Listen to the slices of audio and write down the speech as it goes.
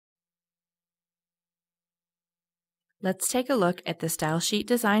Let's take a look at the Stylesheet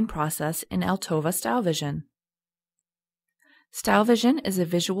design process in Altova StyleVision. StyleVision is a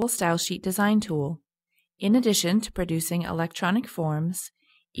visual stylesheet design tool. In addition to producing electronic forms,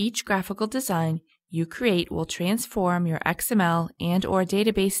 each graphical design you create will transform your XML and/or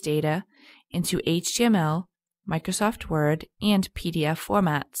database data into HTML, Microsoft Word, and PDF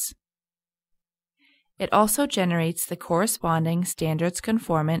formats. It also generates the corresponding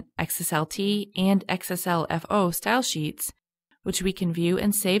standards-conformant XSLT and XSLFO style sheets, which we can view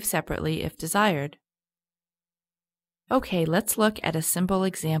and save separately if desired. Okay, let's look at a simple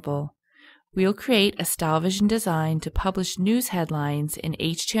example. We'll create a StyleVision design to publish news headlines in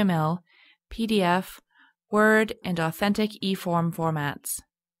HTML, PDF, Word, and authentic eForm formats.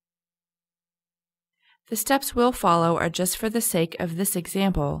 The steps we'll follow are just for the sake of this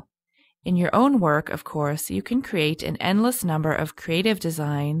example. In your own work, of course, you can create an endless number of creative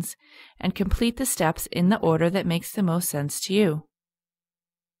designs and complete the steps in the order that makes the most sense to you.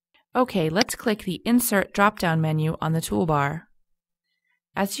 Okay, let's click the Insert drop-down menu on the toolbar.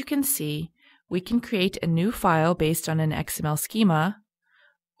 As you can see, we can create a new file based on an XML schema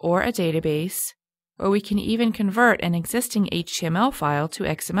or a database, or we can even convert an existing HTML file to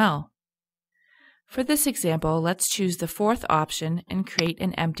XML. For this example, let's choose the fourth option and create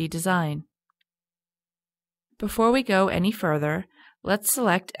an empty design. Before we go any further, let's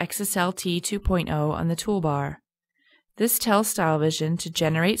select XSLT 2.0 on the toolbar. This tells StyleVision to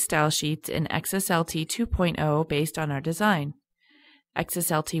generate style sheets in XSLT 2.0 based on our design.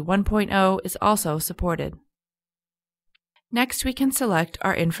 XSLT 1.0 is also supported. Next, we can select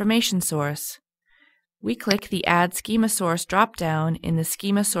our information source. We click the Add Schema Source drop-down in the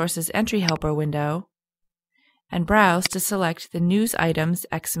Schema Sources Entry Helper window and browse to select the News Items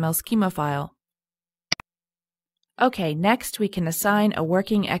XML schema file. Okay, next we can assign a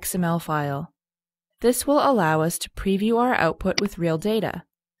working XML file. This will allow us to preview our output with real data.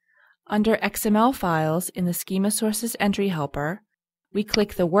 Under XML files in the Schema Sources Entry Helper, we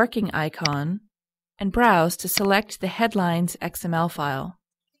click the working icon and browse to select the Headlines XML file.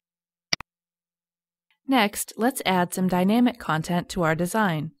 Next, let's add some dynamic content to our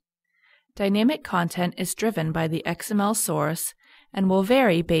design. Dynamic content is driven by the XML source and will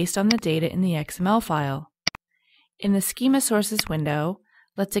vary based on the data in the XML file. In the Schema Sources window,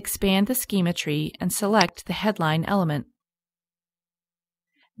 let's expand the schema tree and select the headline element.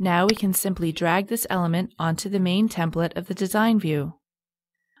 Now we can simply drag this element onto the main template of the design view.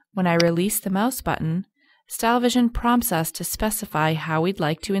 When I release the mouse button, StyleVision prompts us to specify how we'd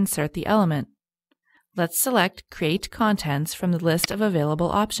like to insert the element. Let's select Create Contents from the list of available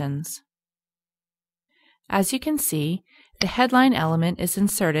options. As you can see, the headline element is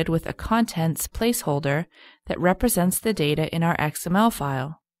inserted with a contents placeholder that represents the data in our XML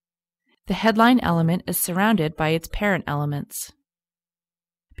file. The headline element is surrounded by its parent elements.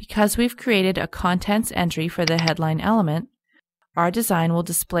 Because we've created a contents entry for the headline element, our design will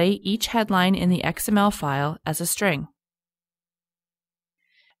display each headline in the XML file as a string.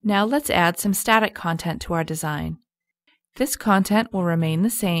 Now let's add some static content to our design. This content will remain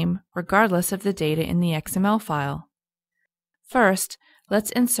the same regardless of the data in the XML file. First, let's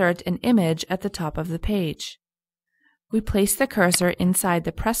insert an image at the top of the page. We place the cursor inside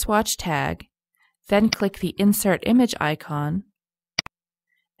the Press Watch tag, then click the Insert Image icon,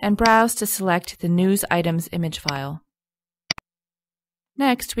 and browse to select the News Items image file.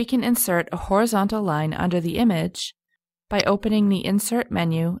 Next, we can insert a horizontal line under the image by opening the Insert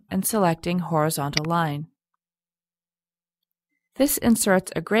menu and selecting Horizontal Line. This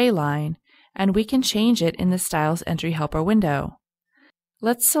inserts a gray line, and we can change it in the Styles Entry Helper window.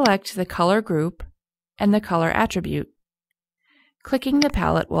 Let's select the color group and the color attribute. Clicking the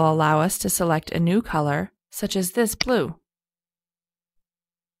palette will allow us to select a new color, such as this blue.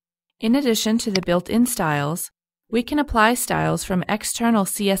 In addition to the built-in styles, we can apply styles from external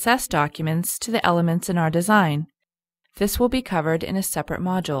CSS documents to the elements in our design. This will be covered in a separate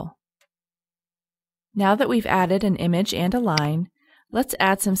module. Now that we've added an image and a line, let's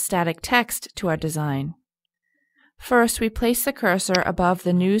add some static text to our design. First, we place the cursor above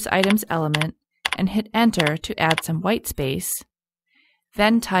the News Items element and hit Enter to add some white space,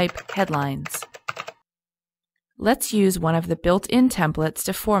 then type Headlines. Let's use one of the built-in templates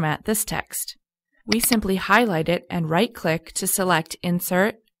to format this text. We simply highlight it and right-click to select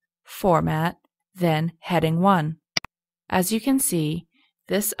Insert, Format, then Heading 1. As you can see,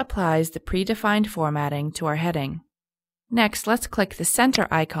 this applies the predefined formatting to our heading. Next, let's click the center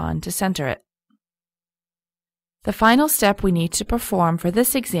icon to center it. The final step we need to perform for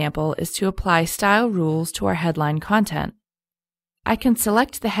this example is to apply style rules to our headline content. I can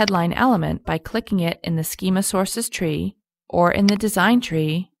select the headline element by clicking it in the Schema Sources tree, or in the Design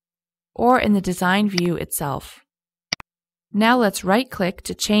tree, or in the Design view itself. Now let's right-click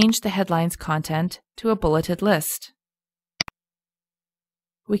to change the headline's content to a bulleted list.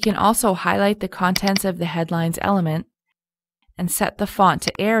 We can also highlight the contents of the headline's element and set the font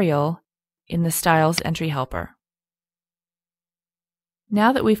to Arial in the Styles entry helper.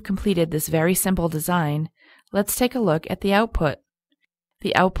 Now that we've completed this very simple design, let's take a look at the output.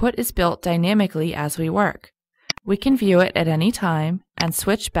 The output is built dynamically as we work. We can view it at any time and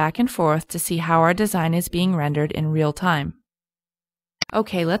switch back and forth to see how our design is being rendered in real time.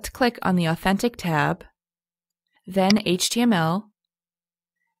 Okay, let's click on the Authentic tab, then HTML,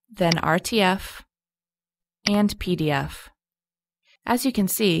 then RTF, and PDF. As you can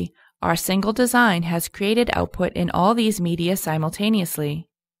see, our single design has created output in all these media simultaneously.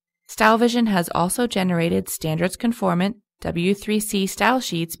 StyleVision has also generated standards-conformant W3C style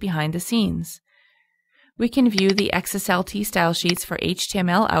sheets behind the scenes. We can view the XSLT style sheets for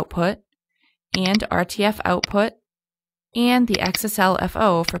HTML output, and RTF output, and the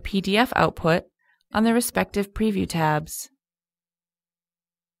XSLFO for PDF output on the respective preview tabs.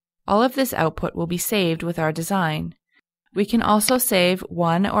 All of this output will be saved with our design. We can also save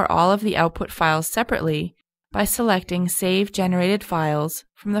one or all of the output files separately by selecting Save Generated Files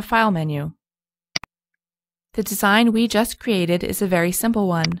from the File menu. The design we just created is a very simple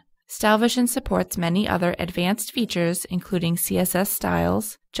one. StyleVision supports many other advanced features including CSS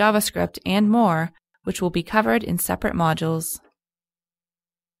styles, JavaScript, and more, which will be covered in separate modules.